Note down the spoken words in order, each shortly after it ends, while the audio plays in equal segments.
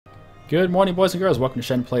Good morning, boys and girls. Welcome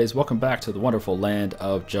to Shenplays. Welcome back to the wonderful land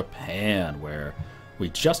of Japan, where we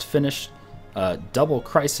just finished a double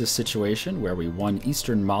crisis situation where we won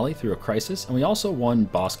Eastern Mali through a crisis, and we also won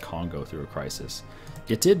Boss Congo through a crisis.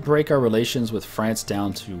 It did break our relations with France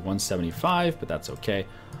down to 175, but that's okay.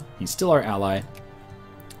 He's still our ally,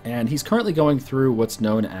 and he's currently going through what's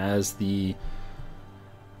known as the...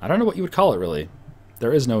 I don't know what you would call it, really.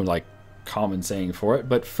 There is no, like, common saying for it,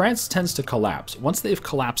 but France tends to collapse. Once they've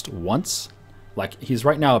collapsed once, like he's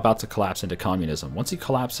right now about to collapse into communism, once he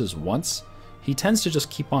collapses once, he tends to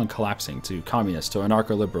just keep on collapsing to communists, to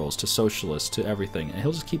anarcho-liberals, to socialists, to everything, and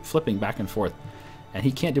he'll just keep flipping back and forth, and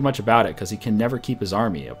he can't do much about it because he can never keep his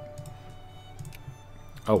army up.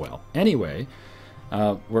 Oh well. Anyway,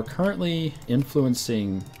 we're currently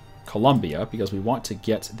influencing Colombia because we want to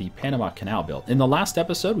get the Panama Canal built. In the last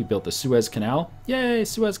episode, we built the Suez Canal. Yay,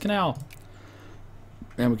 Suez Canal!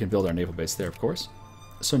 And we can build our naval base there, of course.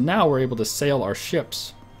 So now we're able to sail our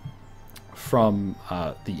ships from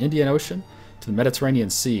the Indian Ocean to the Mediterranean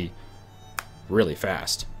Sea really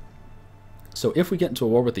fast. So if we get into a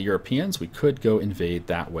war with the Europeans, we could go invade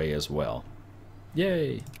that way as well.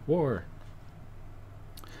 Yay, war!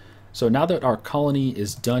 So now that our colony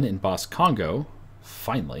is done in Boss Congo,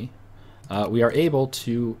 finally, we are able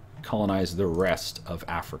to colonize the rest of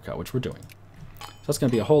Africa, which we're doing. So that's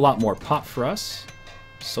going to be a whole lot more pop for us.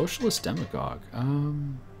 Socialist demagogue.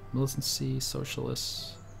 Militancy,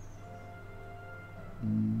 socialists.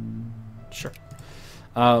 Sure.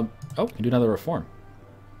 Oh, we can do another reform.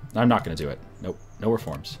 I'm not going to do it. Nope, no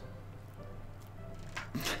reforms.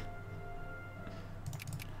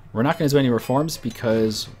 We're not going to do any reforms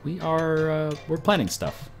because we're planning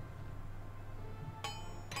stuff.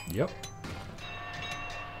 Yep.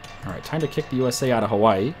 Alright, time to kick the USA out of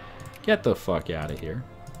Hawaii. Get the fuck out of here.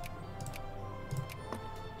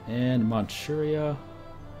 And Manchuria.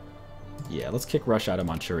 Yeah, let's kick Russia out of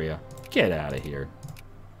Manchuria. Get out of here.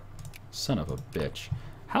 Son of a bitch.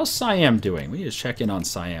 How's Siam doing? We need to check in on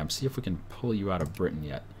Siam, see if we can pull you out of Britain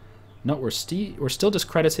yet. No, we're still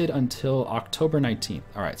discredited until October 19th.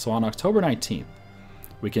 Alright, so on October 19th,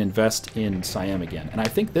 we can invest in Siam again. And I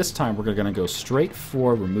think this time we're going to go straight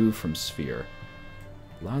for remove from sphere.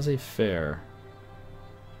 Laissez-faire.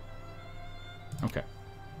 Okay.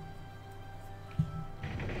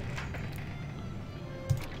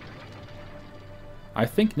 I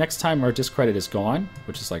think next time our discredit is gone,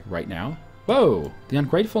 which is like right now. Whoa! The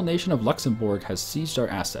ungrateful nation of Luxembourg has seized our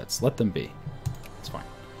assets. Let them be. It's fine.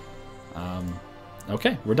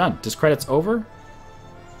 Okay, we're done. Discredit's over.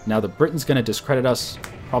 Now the Britain's going to discredit us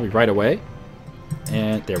probably right away.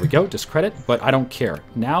 And there we go, discredit, but I don't care.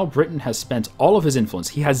 Now Britain has spent all of his influence.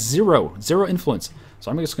 He has zero influence. So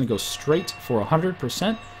I'm just going to go straight for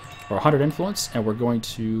 100% or 100 influence, and we're going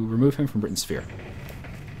to remove him from Britain's sphere.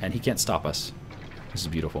 And he can't stop us. This is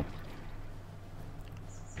beautiful.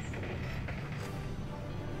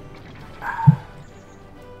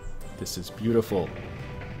 This is beautiful.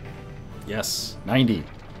 Yes, 90.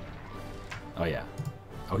 Oh yeah.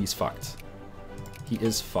 Oh, he's fucked. He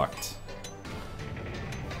is fucked.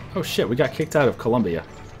 Oh shit, we got kicked out of Colombia.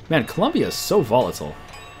 Man, Colombia is so volatile.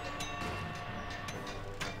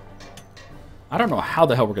 I don't know how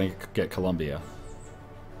the hell we're gonna get Colombia.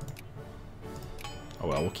 Oh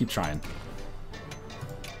well, we'll keep trying.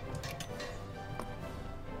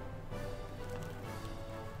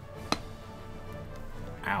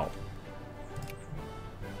 Ow.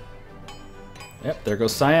 Yep, there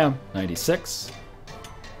goes Siam. 96.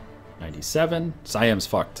 97. Siam's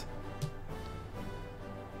fucked.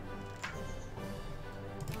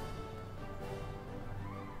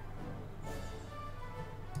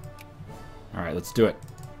 Alright, let's do it.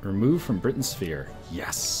 Remove from Britain's sphere.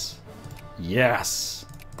 Yes. Yes.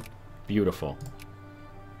 Beautiful.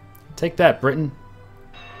 Take that, Britain.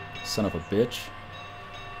 Son of a bitch.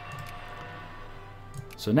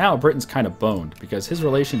 So now Britain's kind of boned because his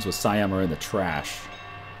relations with Siam are in the trash.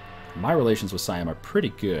 My relations with Siam are pretty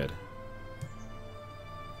good.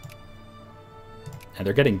 And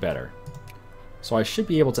they're getting better. So I should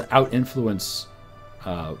be able to out-influence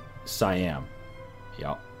Siam.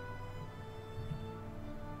 Yep.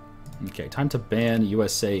 Okay, time to ban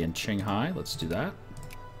USA and Shanghai. Let's do that.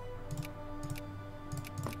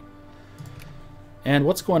 And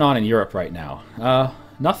what's going on in Europe right now?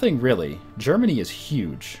 Nothing really. Germany is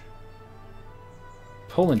huge.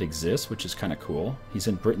 Poland exists, which is kind of cool. He's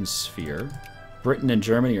in Britain's sphere. Britain and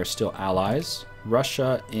Germany are still allies.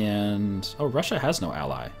 Russia and... Oh, Russia has no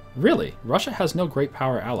ally. Really? Russia has no great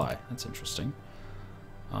power ally. That's interesting.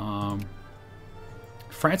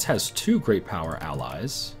 France has 2 great power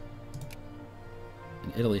allies.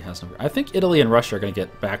 And Italy has no... I think Italy and Russia are going to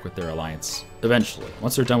get back with their alliance eventually,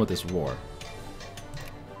 once they're done with this war.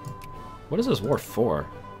 What is this war for?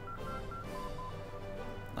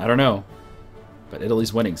 I don't know. But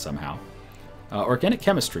Italy's winning somehow. Organic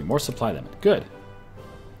chemistry, more supply limit. Good.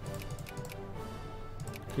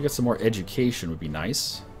 If we get some more education would be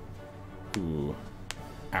nice. Ooh.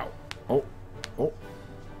 Ow. Oh. Oh.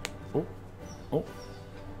 Oh. Oh.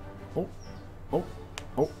 Oh. Oh.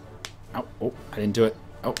 Oh. Ow. Oh. I didn't do it.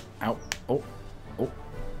 Oh. Ow. Oh. Oh.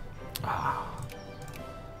 Ah.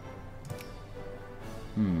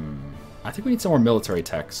 I think we need some more military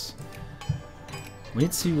techs. We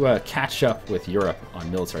need to catch up with Europe on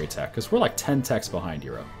military tech, because we're like 10 techs behind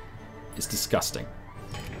Europe. It's disgusting.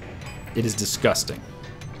 It is disgusting.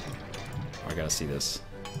 Oh, I gotta see this.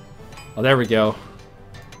 Oh, there we go.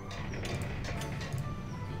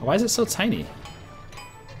 Why is it so tiny?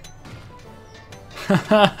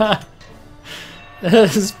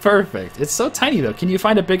 This is perfect. It's so tiny, though. Can you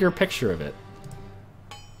find a bigger picture of it?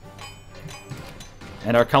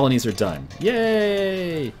 And our colonies are done.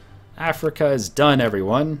 Yay! Africa is done,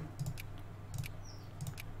 everyone.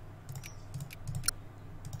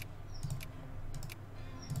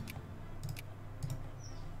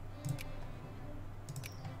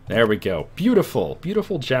 There we go. Beautiful,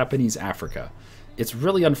 beautiful Japanese Africa. It's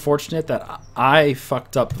really unfortunate that I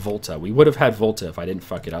fucked up Volta. We would have had Volta if I didn't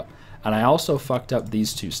fuck it up. And I also fucked up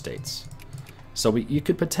these two states. So you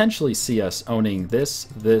could potentially see us owning this,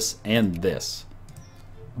 this, and this.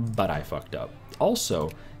 But I fucked up. Also,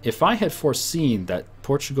 if I had foreseen that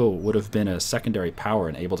Portugal would have been a secondary power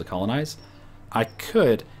and able to colonize, I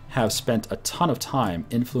could have spent a ton of time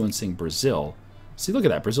influencing Brazil. See, look at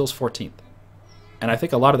that. Brazil's 14th. And I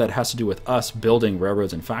think a lot of that has to do with us building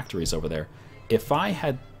railroads and factories over there. If I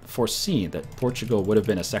had foreseen that Portugal would have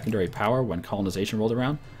been a secondary power when colonization rolled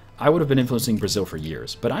around, I would have been influencing Brazil for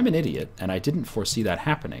years. But I'm an idiot, and I didn't foresee that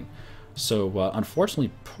happening. So,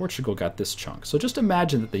 unfortunately, Portugal got this chunk. So just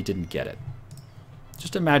imagine that they didn't get it.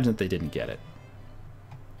 Just imagine that they didn't get it.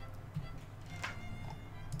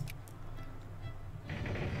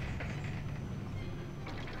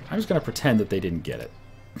 I'm just going to pretend that they didn't get it.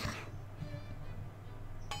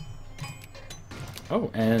 Oh,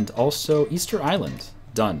 and also Easter Island.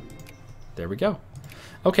 Done. There we go.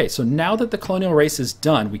 Okay, so now that the colonial race is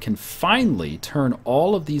done, we can finally turn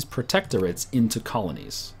all of these protectorates into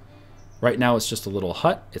colonies. Right now it's just a little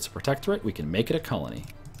hut. It's a protectorate. We can make it a colony.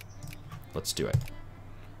 Let's do it.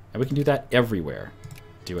 And we can do that everywhere.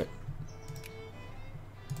 Do it.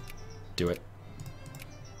 Do it.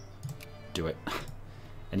 Do it.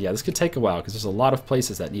 And yeah, this could take a while because there's a lot of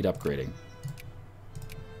places that need upgrading.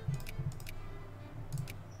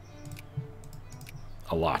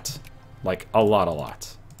 A lot. Like, a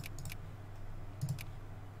lot.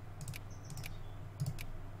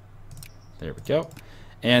 There we go.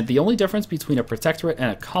 And the only difference between a protectorate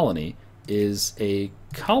and a colony is a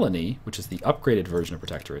colony, which is the upgraded version of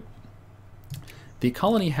protectorate. The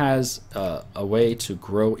colony has a way to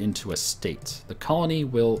grow into a state. The colony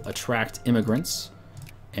will attract immigrants,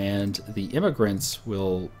 and the immigrants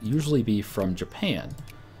will usually be from Japan.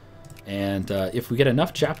 And if we get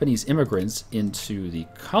enough Japanese immigrants into the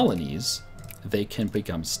colonies, they can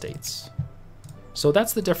become states. So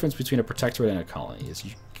that's the difference between a protectorate and a colony, is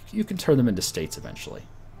you can turn them into states eventually.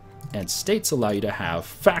 And states allow you to have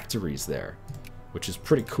factories there, which is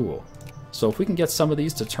pretty cool. So if we can get some of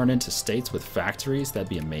these to turn into states with factories, that'd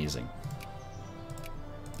be amazing.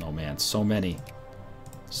 Oh man, so many.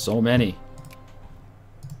 So many.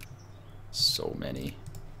 So many.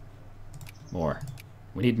 More.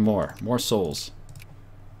 We need more. More souls.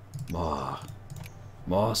 More.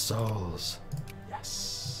 More souls.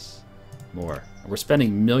 Yes. More. We're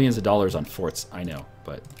spending millions of dollars on forts, I know,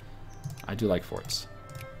 but I do like forts.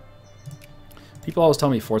 People always tell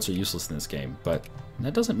me forts are useless in this game, but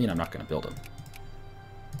that doesn't mean I'm not going to build them.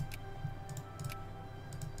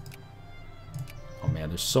 Oh man,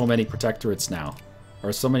 there's so many protectorates now.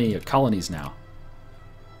 Or so many colonies now.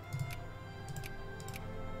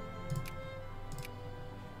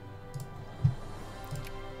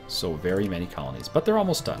 So very many colonies. But they're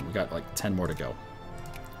almost done. We got like 10 more to go.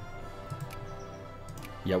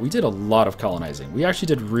 Yeah, we did a lot of colonizing. We actually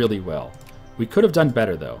did really well. We could have done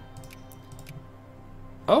better, though.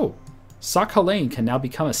 Oh, Sakhalin can now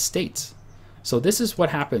become a state. So this is what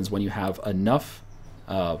happens when you have enough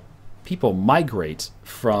people migrate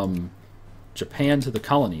from Japan to the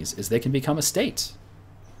colonies, is they can become a state.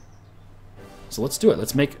 So let's do it.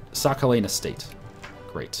 Let's make Sakhalin a state.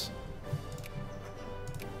 Great.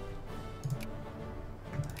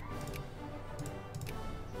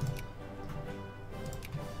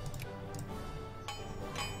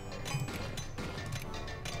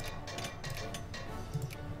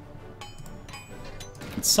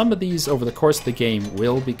 And some of these, over the course of the game,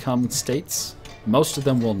 will become states. Most of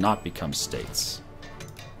them will not become states.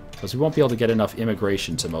 Because we won't be able to get enough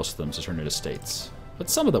immigration to most of them to turn into states.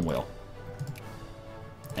 But some of them will.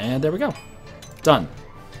 And there we go. Done.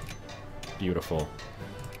 Beautiful.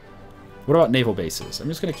 What about naval bases? I'm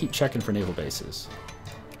just going to keep checking for naval bases.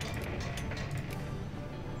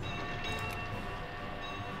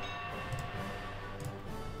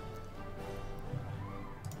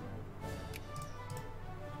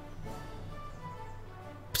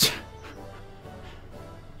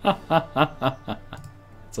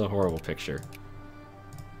 It's a horrible picture.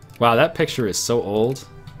 Wow, that picture is so old.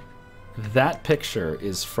 That picture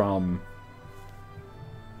is from...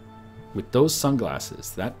 With those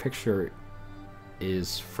sunglasses, that picture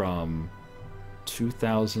is from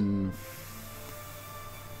 2000...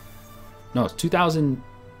 No, it's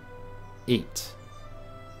 2008.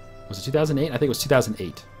 Was it 2008? I think it was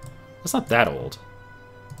 2008. That's not that old.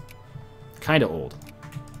 Kind of old.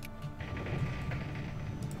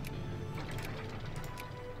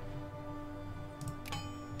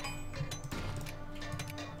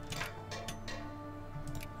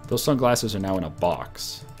 Those sunglasses are now in a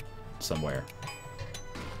box somewhere.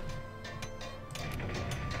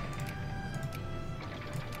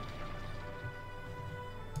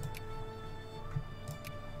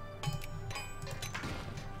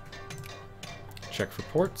 Check for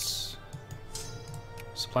ports.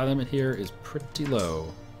 Supply limit here is pretty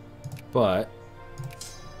low, but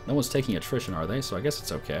no one's taking attrition, are they? So I guess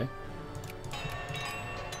it's okay.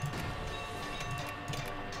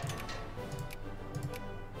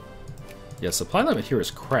 Yeah, supply limit here is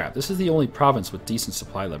crap. This is the only province with decent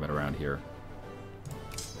supply limit around here.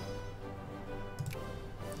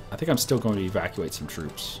 I think I'm still going to evacuate some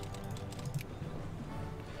troops.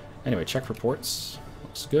 Anyway, check for ports.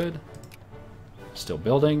 Looks good. Still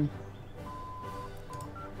building.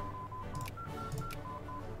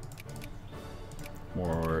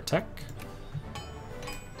 More tech.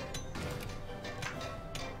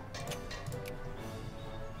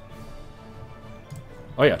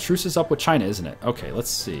 Oh yeah, truce is up with China, isn't it? Okay, let's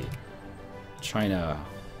see. China,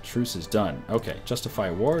 truce is done. Okay,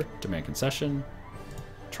 justify war, demand concession.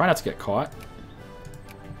 Try not to get caught.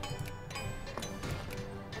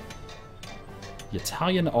 The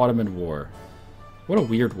Italian-Ottoman War. What a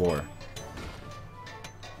weird war.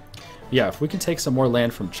 Yeah, if we can take some more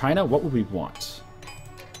land from China, what would we want?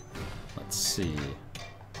 Let's see.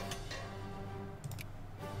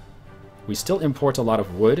 We still import a lot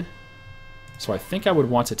of wood. So I think I would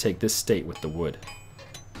want to take this state with the wood.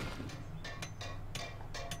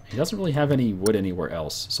 He doesn't really have any wood anywhere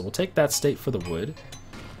else, so we'll take that state for the wood.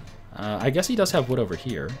 I guess he does have wood over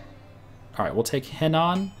here. Alright, we'll take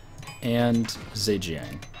Henan and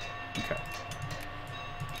Zhejiang. Okay.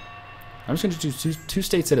 I'm just going to do two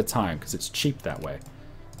states at a time, because it's cheap that way.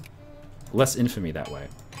 Less infamy that way.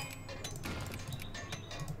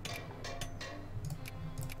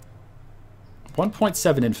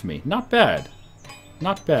 .7 infamy. Not bad.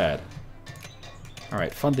 Not bad.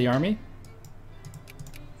 Alright, fund the army.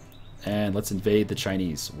 And let's invade the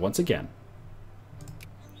Chinese once again.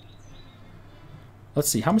 Let's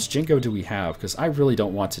see, how much Jingo do we have? Because I really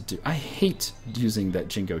don't want to do... I hate using that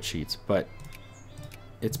Jingo cheat, but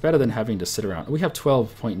it's better than having to sit around. We have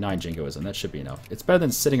 12.9 Jingoism. That should be enough. It's better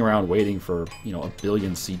than sitting around waiting for, you know, a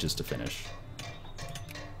billion sieges to finish.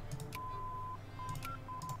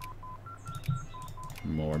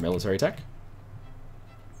 More military tech.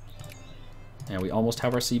 And we almost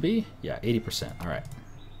have our CB. Yeah, 80%. Alright.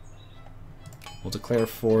 We'll declare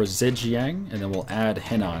for Zhejiang, and then we'll add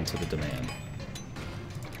Henan to the demand.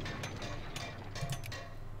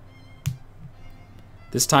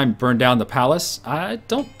 This time, burn down the palace. I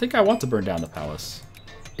don't think I want to burn down the palace.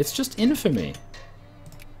 It's just infamy.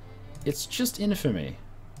 It's just infamy.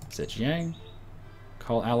 Zhejiang.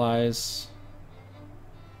 Call allies.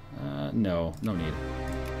 No need.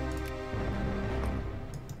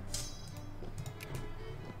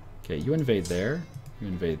 Okay, you invade there. You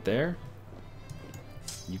invade there.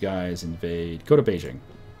 You guys invade... Go to Beijing.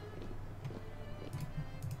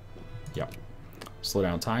 Yep. Slow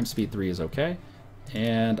down time. Speed 3 is okay.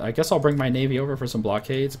 And I guess I'll bring my navy over for some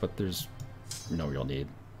blockades, but there's no real need.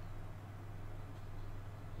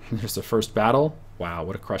 There's the first battle. Wow,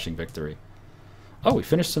 what a crushing victory. Oh, we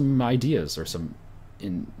finished some ideas, or some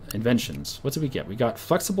inventions. What did we get? We got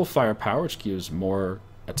flexible firepower, which gives more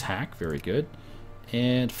attack. Very good.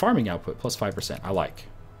 And farming output, plus 5%. I like.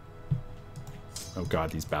 Oh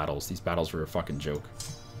god, these battles. These battles were a fucking joke.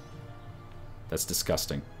 That's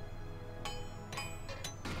disgusting.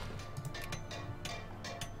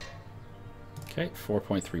 Okay,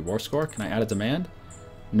 4.3 war score. Can I add a demand?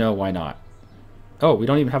 No, why not? Oh, we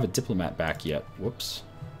don't even have a diplomat back yet. Whoops.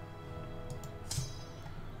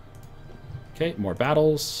 Okay, more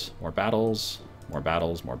battles, more battles, more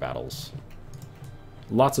battles, more battles.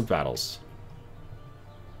 Lots of battles.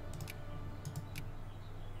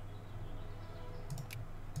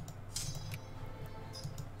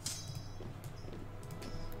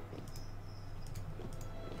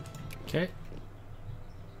 Okay.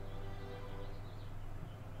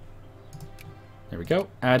 There we go.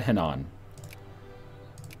 Add Henan.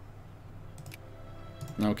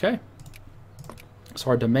 Okay. So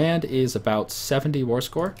our demand is about 70 war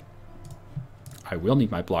score. I will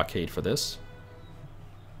need my blockade for this.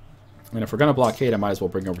 And if we're going to blockade, I might as well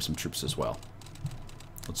bring over some troops as well.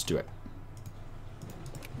 Let's do it.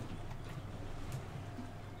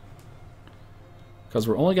 Because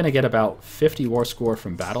we're only going to get about 50 war score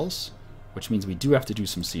from battles, which means we do have to do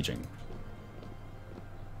some sieging.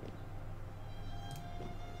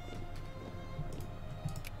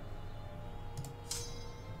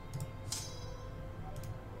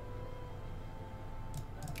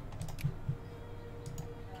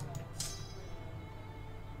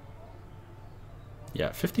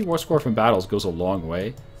 Yeah, 50 war score from battles goes a long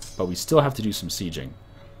way, but we still have to do some sieging,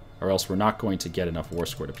 or else we're not going to get enough war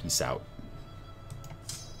score to peace out.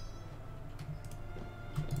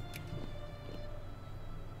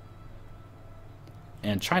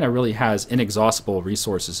 And China really has inexhaustible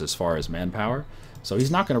resources as far as manpower, so he's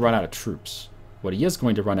not going to run out of troops. What he is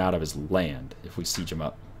going to run out of is land if we siege him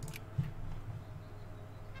up.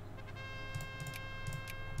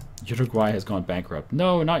 Uruguay has gone bankrupt.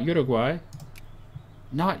 No, not Uruguay.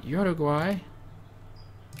 Not Uruguay.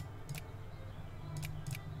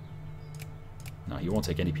 No, he won't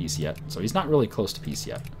take any peace yet, so he's not really close to peace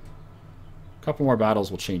yet. A couple more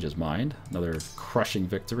battles will change his mind. Another crushing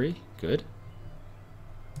victory. Good.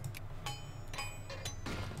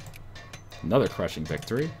 Another crushing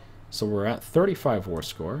victory. So we're at 35 war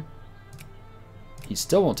score. He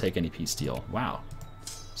still won't take any peace deal. Wow.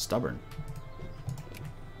 Stubborn.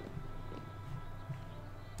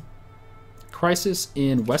 Crisis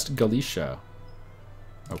in West Galicia.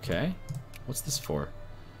 Okay. What's this for?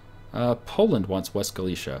 Poland wants West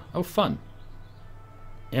Galicia. Oh, fun.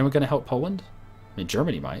 And we're going to help Poland? I mean,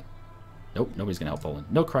 Germany might. Nope, nobody's going to help Poland.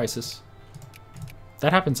 No crisis.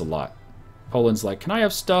 That happens a lot. Poland's like, can I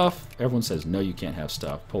have stuff? Everyone says, no, you can't have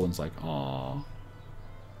stuff. Poland's like, aw.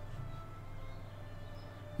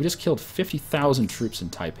 We just killed 50,000 troops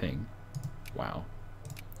in Taiping. Wow.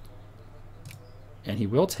 And he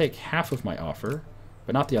will take half of my offer,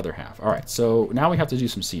 but not the other half. Alright, so now we have to do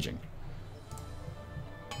some sieging.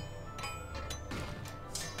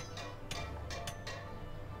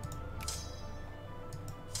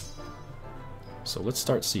 So let's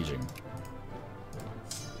start sieging.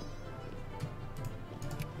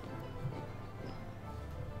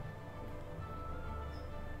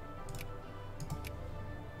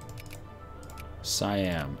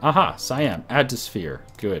 Siam. Aha! Siam. Add to sphere.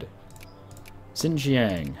 Good.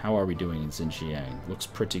 Xinjiang. How are we doing in Xinjiang? Looks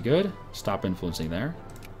pretty good. Stop influencing there.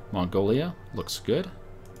 Mongolia. Looks good.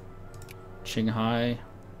 Qinghai.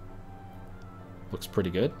 Looks pretty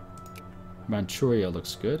good. Manchuria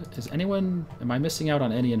looks good. Is anyone... Am I missing out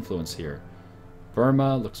on any influence here?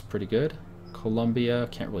 Burma looks pretty good. Colombia.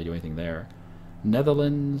 Can't really do anything there.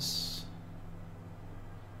 Netherlands.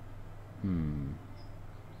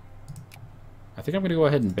 I think I'm going to go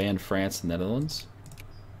ahead and ban France and Netherlands.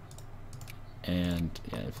 And,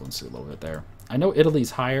 yeah, influence it a little bit there. I know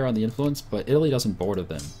Italy's higher on the influence, but Italy doesn't border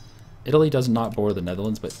them. Italy does not border the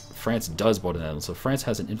Netherlands, but France does border the Netherlands. So France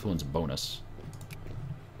has an influence bonus.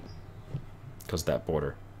 Because of that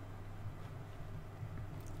border.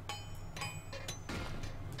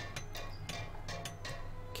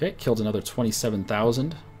 Okay, killed another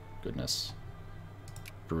 27,000. Goodness.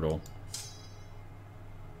 Brutal.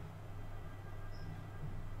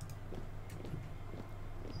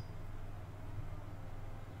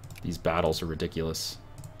 These battles are ridiculous.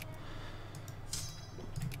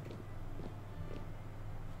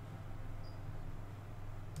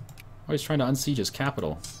 Oh, he's trying to unsiege his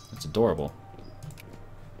capital. That's adorable.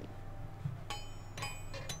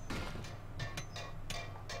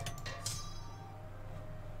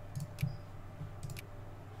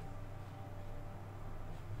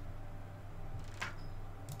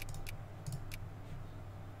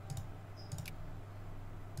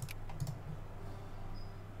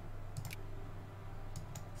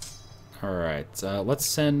 Alright, let's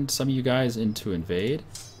send some of you guys in to invade,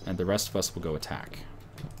 and the rest of us will go attack.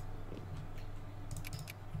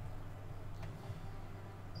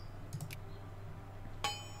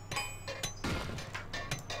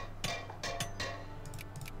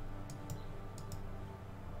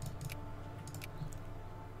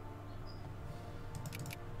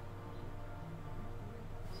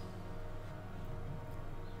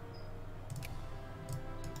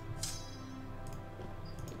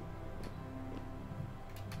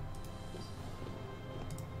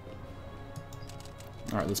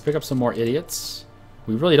 Alright, let's pick up some more idiots.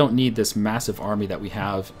 We really don't need this massive army that we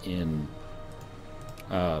have in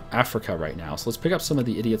Africa right now. So let's pick up some of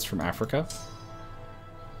the idiots from Africa.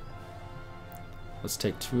 Let's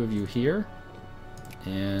take 2 of you here.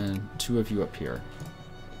 And 2 of you up here.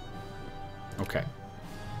 Okay.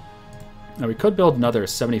 Now we could build another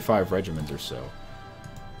 75 regiments or so.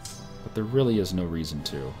 But there really is no reason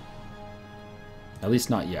to. At least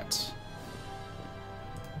not yet.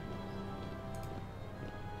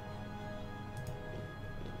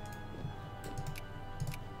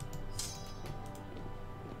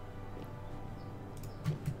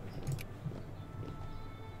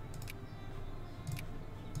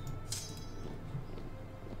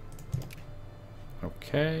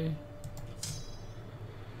 Okay.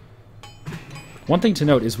 One thing to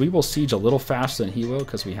note is we will siege a little faster than he will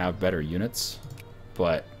because we have better units,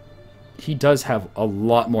 but he does have a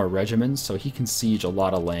lot more regiments, so he can siege a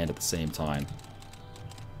lot of land at the same time.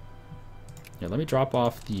 Yeah, let me drop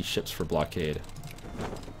off the ships for blockade.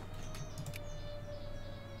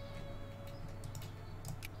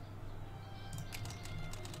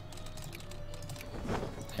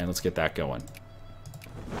 And let's get that going.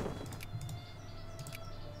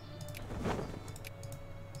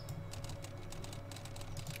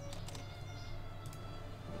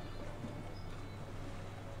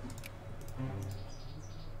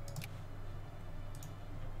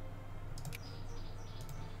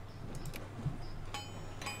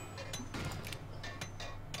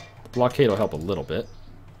 Blockade will help a little bit.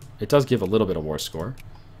 It does give a little bit of war score.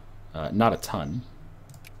 Not a ton.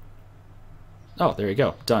 Oh, there you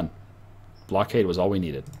go. Done. Blockade was all we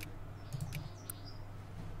needed.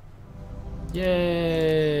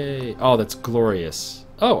 Yay! Oh, that's glorious.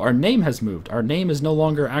 Oh, our name has moved. Our name is no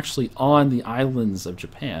longer actually on the islands of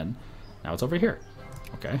Japan. Now it's over here.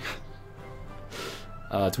 Okay.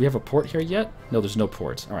 Do we have a port here yet? No, there's no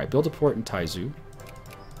port. Alright, build a port in Taizu.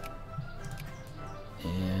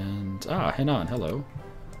 And, Henan, hello.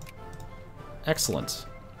 Excellent.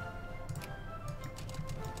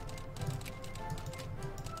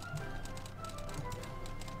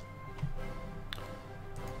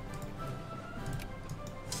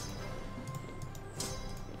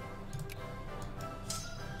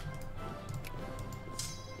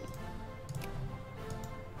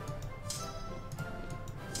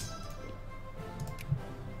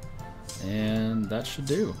 And that should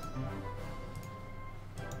do.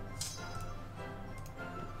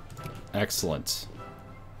 Excellent.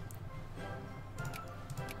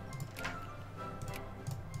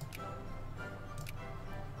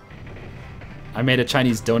 I made a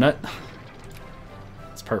Chinese donut.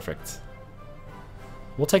 It's perfect.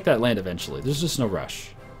 We'll take that land eventually. There's just no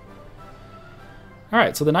rush.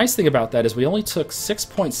 Alright, so the nice thing about that is we only took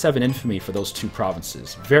 6.7 infamy for those 2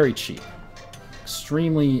 provinces. Very cheap.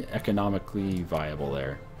 Extremely economically viable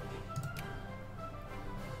there.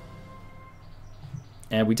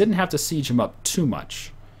 And we didn't have to siege him up too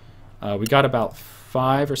much. We got about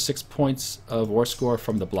 5 or 6 points of war score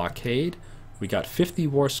from the blockade. We got 50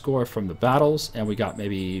 war score from the battles, and we got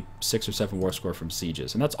maybe 6 or 7 war score from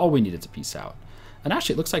sieges. And that's all we needed to peace out. And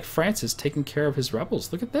actually, it looks like France is taking care of his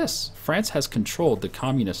rebels. Look at this. France has controlled the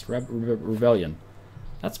communist rebellion.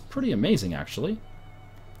 That's pretty amazing, actually.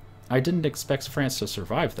 I didn't expect France to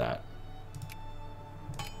survive that.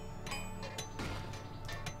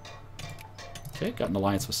 Okay, got an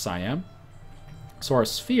alliance with Siam. So our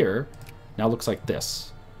sphere now looks like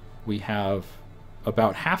this. We have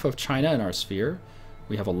about half of China in our sphere.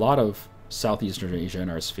 We have a lot of Southeastern Asia in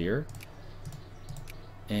our sphere.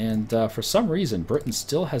 And for some reason, Britain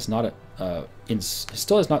still has not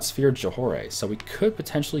sphered Johore. So we could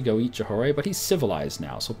potentially go eat Johore, but he's civilized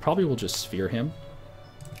now, so probably we'll just sphere him.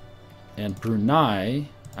 And Brunei,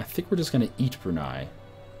 I think we're just going to eat Brunei.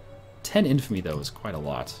 10 infamy, though, is quite a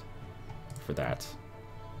lot for that.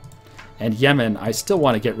 And Yemen, I still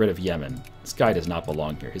want to get rid of Yemen. This guy does not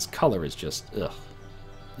belong here. His color is just, ugh.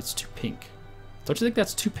 It's too pink. Don't you think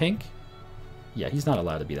that's too pink? Yeah, he's not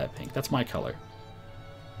allowed to be that pink. That's my color.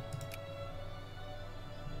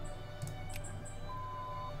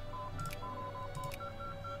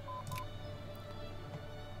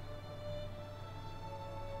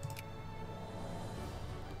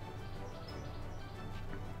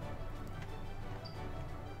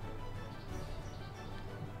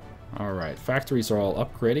 Alright, factories are all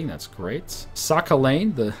upgrading. That's great.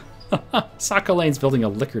 Sakhalin, the Sakhalin's building a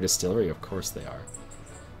liquor distillery. Of course they are.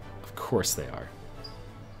 Of course they are.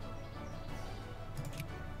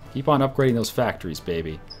 Keep on upgrading those factories,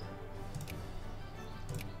 baby.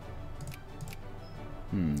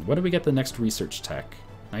 When do we get the next research tech?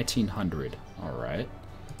 1900. Alright.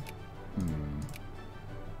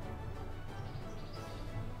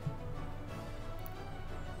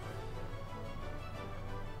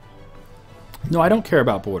 No, I don't care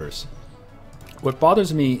about borders. What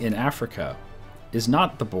bothers me in Africa is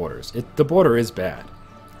not the borders. The border is bad,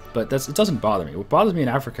 but it doesn't bother me. What bothers me in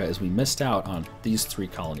Africa is we missed out on these 3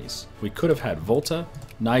 colonies. We could have had Volta,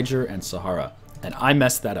 Niger, and Sahara, and I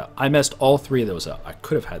messed that up. I messed all 3 of those up. I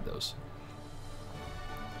could have had those,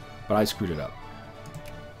 but I screwed it up.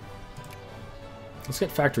 Let's get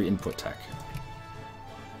factory input tech.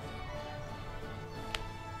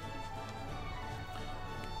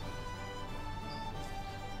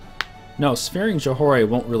 No, sparing Johore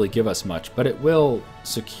won't really give us much, but it will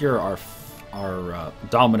secure our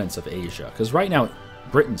dominance of Asia. Because right now,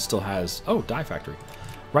 Britain still has... Oh, dye factory.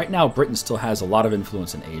 Right now, Britain still has a lot of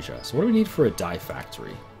influence in Asia. So what do we need for a dye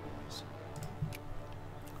factory?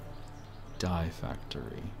 Dye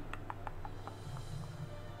factory.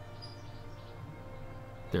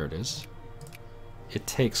 There it is. It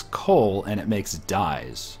takes coal and it makes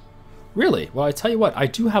dyes. Really? Well, I tell you what, I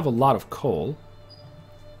do have a lot of coal.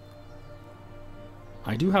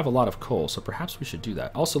 I do have a lot of coal, so perhaps we should do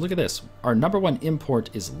that. Also, look at this. Our #1 import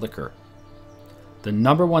is liquor. The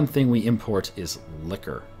 #1 thing we import is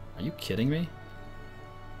liquor. Are you kidding me?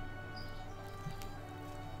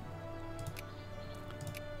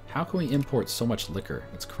 How can we import so much liquor?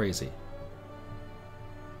 It's crazy.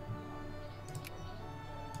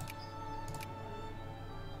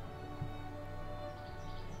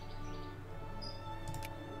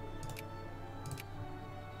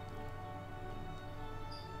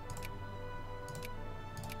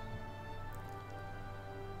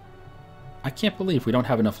 I can't believe we don't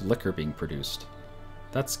have enough liquor being produced.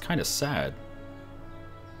 That's kind of sad.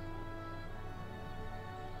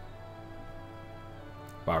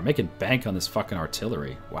 Wow, we're making bank on this fucking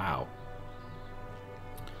artillery. Wow.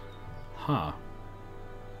 Huh.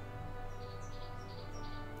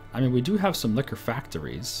 I mean, we do have some liquor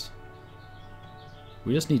factories.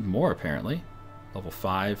 We just need more, apparently. Level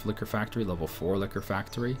 5 liquor factory, level 4 liquor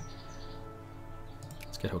factory.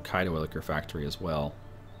 Let's get Hokkaido a liquor factory as well.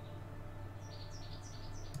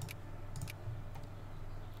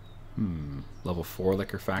 Level 4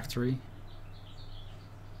 liquor factory.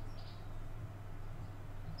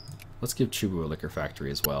 Let's give Chubu a liquor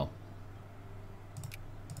factory as well.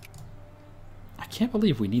 I can't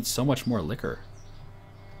believe we need so much more liquor.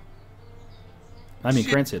 I mean,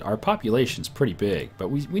 granted, our population's pretty big, but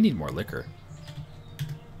we need more liquor.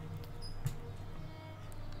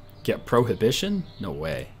 Get prohibition? No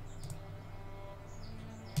way.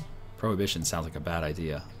 Prohibition sounds like a bad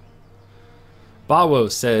idea.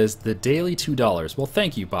 Bawo says, the daily $2. Well,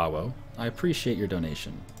 thank you, Bawo. I appreciate your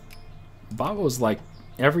donation. Bawo's like,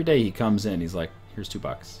 every day he comes in, he's like, here's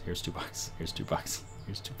 $2, here's $2, here's $2,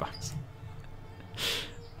 here's $2.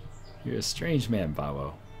 You're a strange man,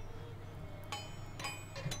 Bawo.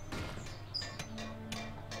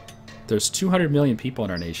 There's 200 million people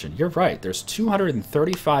in our nation. You're right, there's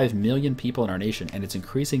 235 million people in our nation, and it's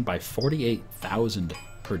increasing by 48,000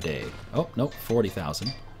 per day. Oh, no,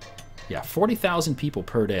 40,000. Yeah, 40,000 people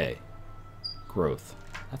per day. Growth.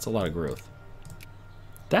 That's a lot of growth.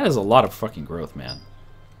 That is a lot of fucking growth, man.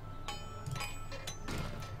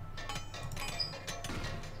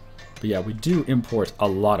 But yeah, we do import a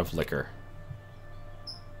lot of liquor.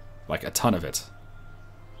 Like a ton of it.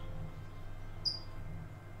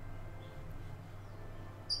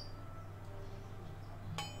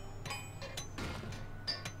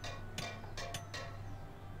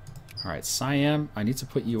 Alright, Siam, I need to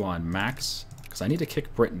put you on max, because I need to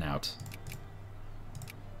kick Britain out.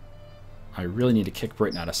 I really need to kick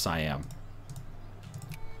Britain out of Siam.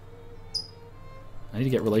 I need to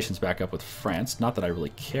get relations back up with France. Not that I really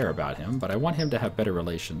care about him, but I want him to have better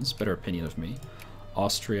relations, better opinion of me.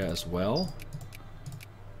 Austria as well.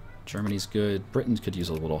 Germany's good. Britain could use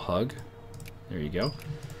a little hug. There you go.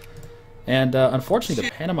 And unfortunately,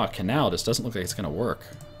 the Panama Canal just doesn't look like it's going to work.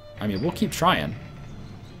 I mean, we'll keep trying.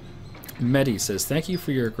 Medi says, thank you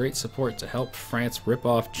for your great support to help France rip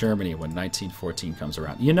off Germany when 1914 comes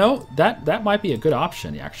around. You know, that might be a good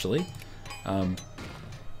option, actually.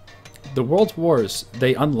 The World Wars,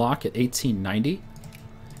 they unlock at 1890,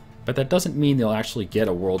 but that doesn't mean they'll actually get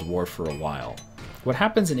a world war for a while. What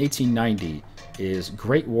happens in 1890 is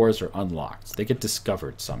great wars are unlocked. They get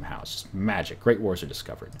discovered somehow. It's just magic. Great wars are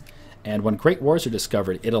discovered. And when great wars are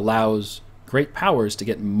discovered, it allows great powers to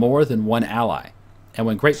get more than one ally. And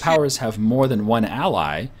when great powers have more than one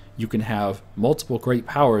ally, you can have multiple great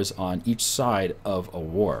powers on each side of a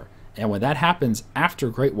war. And when that happens after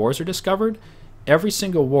great wars are discovered, every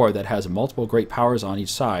single war that has multiple great powers on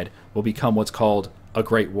each side will become what's called a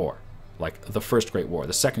great war. like the First Great War,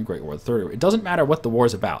 the Second Great War, the Third War. It doesn't matter what the war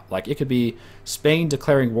is about. Like, it could be Spain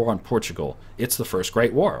declaring war on Portugal. It's the First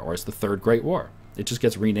Great War, or it's the Third Great War. It just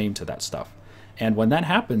gets renamed to that stuff. And when that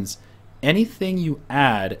happens, anything you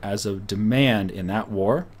add as a demand in that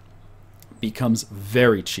war becomes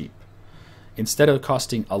very cheap. Instead of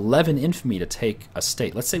costing 11 infamy to take a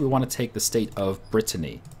state, let's say we want to take the state of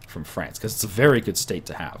Brittany from France, because it's a very good state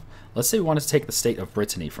to have. Let's say we wanted to take the state of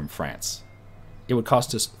Brittany from France. It would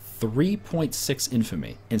cost us 3.6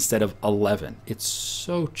 infamy instead of 11. It's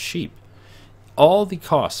so cheap. All the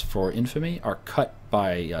costs for infamy are cut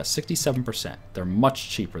by 67%. They're much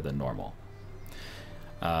cheaper than normal.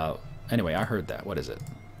 Anyway, I heard that. What is it?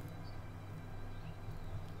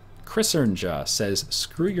 Chrisernja says,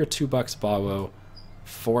 screw your $2, Bawo.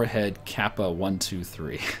 Forehead Kappa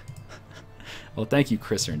 123. Well, thank you,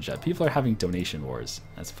 Chrisernja. People are having donation wars.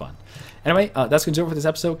 That's fun. Anyway, that's going to do it for this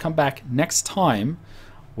episode. Come back next time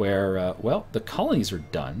where, well, the colonies are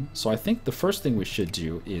done. So I think the first thing we should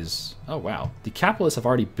do is, oh, wow. The capitalists have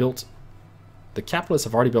already built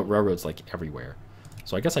railroads, like, everywhere.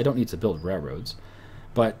 So I guess I don't need to build railroads.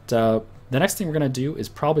 But the next thing we're going to do is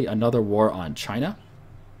probably another war on China.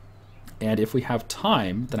 And if we have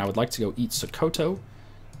time, then I would like to go eat Sokoto,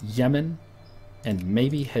 Yemen, and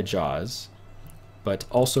maybe Hejaz, but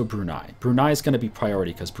also Brunei. Brunei is going to be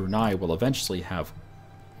priority because Brunei will eventually have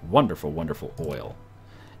wonderful, wonderful oil.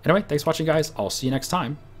 Anyway, thanks for watching, guys. I'll see you next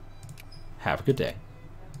time. Have a good day.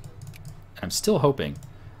 I'm still hoping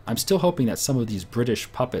that some of these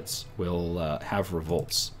British puppets will have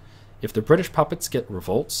revolts. If the British puppets get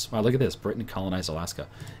revolts, wow, look at this, Britain colonized Alaska.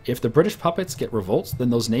 If the British puppets get revolts, then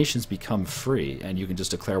those nations become free, and you can just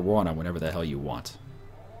declare war on them whenever the hell you want.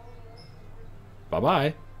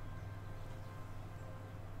 Bye-bye.